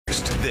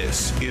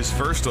This is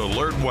First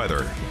Alert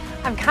Weather.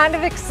 I'm kind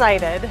of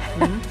excited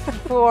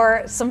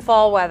for some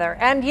fall weather.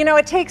 And you know,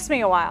 it takes me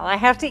a while. I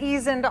have to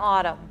ease into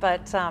autumn,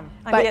 but I'm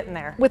getting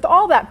there. With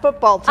all that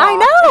football talk, I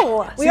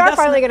know! we are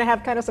finally going to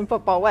have kind of some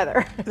football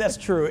weather. That's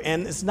true,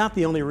 and it's not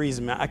the only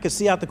reason. I could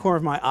see out the corner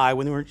of my eye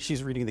when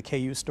she's reading the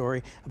KU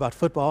story about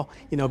football.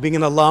 You know, being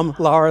an alum,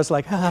 Laura's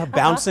like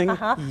bouncing.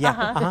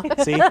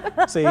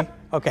 See,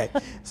 okay.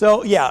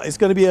 So yeah, it's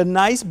going to be a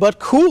nice but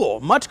cool,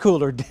 much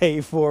cooler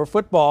day for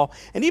football.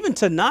 And even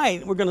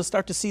tonight, we're going to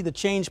start to see the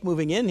change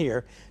moving in here.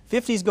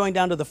 50s going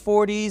down to the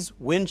 40s,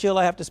 wind chill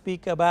I have to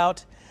speak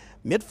about.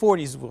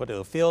 Mid-40s is what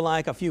it'll feel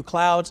like, a few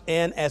clouds.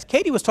 And as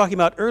Katie was talking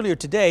about earlier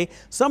today,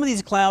 some of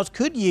these clouds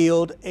could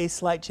yield a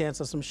slight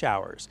chance of some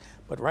showers.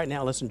 But right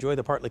now, let's enjoy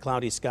the partly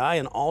cloudy sky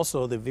and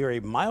also the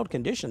very mild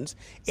conditions.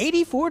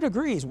 84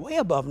 degrees, way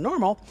above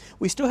normal.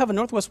 We still have a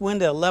northwest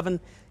wind at 11,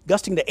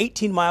 gusting to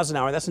 18 miles an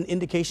hour. That's an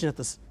indication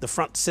that the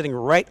front sitting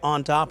right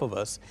on top of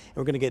us. And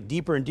we're going to get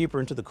deeper and deeper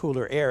into the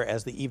cooler air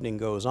as the evening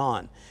goes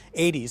on.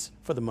 80s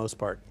for the most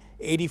part.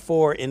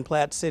 84 in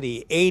Platte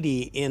City,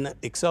 80 in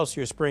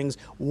Excelsior Springs.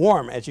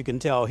 Warm, as you can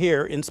tell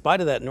here, in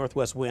spite of that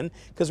northwest wind,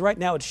 because right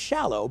now it's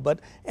shallow, but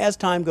as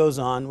time goes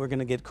on, we're going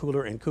to get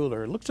cooler and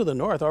cooler. Look to the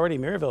north, already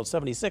Maryville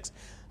 76,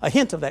 a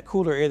hint of that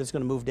cooler air that's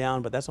going to move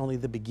down, but that's only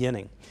the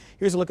beginning.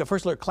 Here's a look at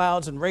First Alert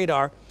clouds and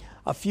radar.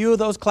 A few of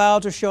those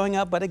clouds are showing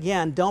up, but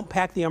again, don't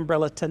pack the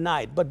umbrella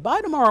tonight. But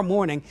by tomorrow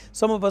morning,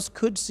 some of us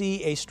could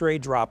see a stray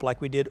drop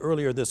like we did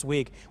earlier this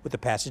week with the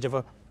passage of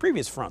a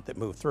previous front that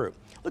moved through.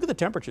 Look at the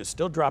temperatures,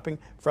 still dropping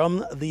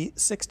from the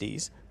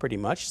 60s, pretty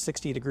much,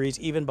 60 degrees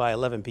even by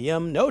 11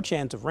 p.m. No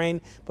chance of rain,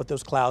 but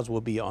those clouds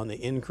will be on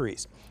the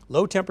increase.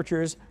 Low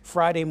temperatures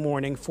Friday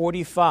morning,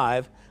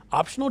 45.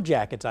 Optional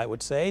jackets, I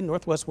would say.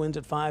 Northwest winds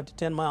at 5 to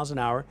 10 miles an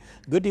hour.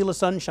 Good deal of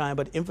sunshine,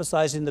 but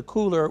emphasizing the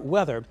cooler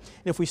weather. And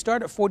if we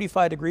start at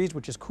 45 degrees,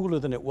 which is cooler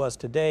than it was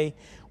today,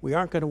 we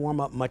aren't going to warm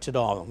up much at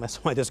all. And that's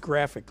why this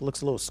graphic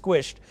looks a little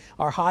squished.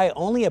 Our high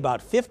only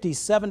about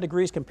 57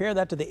 degrees. Compare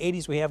that to the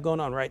 80s we have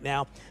going on right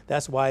now.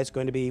 That's why it's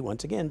going to be,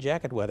 once again,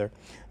 jacket weather.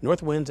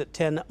 North winds at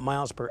 10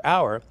 miles per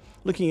hour.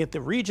 Looking at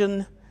the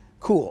region,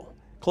 cool.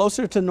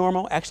 Closer to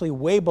normal, actually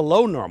way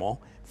below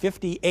normal.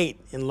 58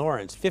 in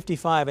Lawrence,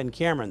 55 in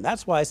Cameron.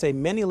 That's why I say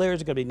many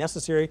layers are going to be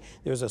necessary.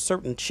 There's a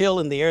certain chill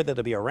in the air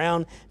that'll be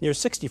around. Near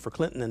 60 for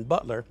Clinton and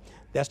Butler.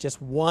 That's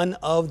just one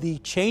of the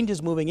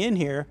changes moving in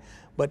here.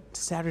 But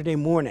Saturday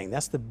morning,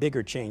 that's the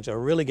bigger change.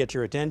 That'll really get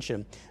your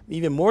attention.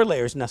 Even more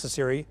layers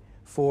necessary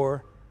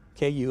for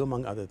KU,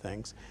 among other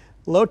things.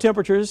 Low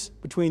temperatures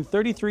between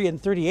 33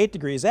 and 38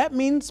 degrees. That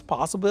means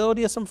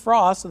possibility of some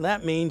frost, and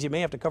that means you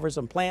may have to cover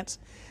some plants.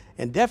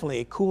 And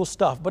definitely cool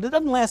stuff, but it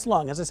doesn't last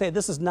long. As I say,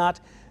 this is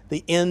not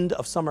the end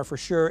of summer for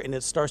sure, and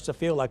it starts to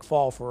feel like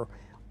fall for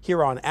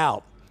here on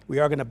out. We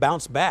are going to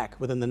bounce back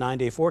within the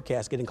 9-day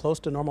forecast, getting close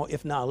to normal,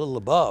 if not a little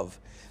above.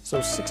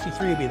 So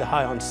 63 will be the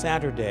high on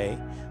Saturday,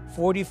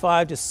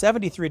 45 to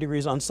 73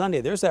 degrees on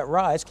Sunday. There's that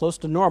rise, close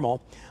to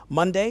normal.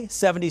 Monday,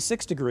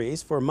 76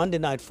 degrees for Monday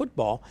Night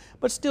Football,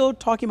 but still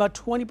talking about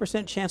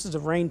 20% chances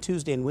of rain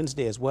Tuesday and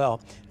Wednesday as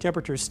well.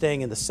 Temperatures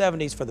staying in the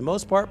 70s for the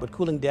most part, but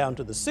cooling down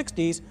to the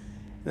 60s.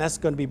 And that's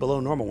going to be below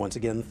normal once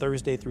again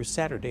Thursday through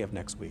Saturday of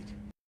next week.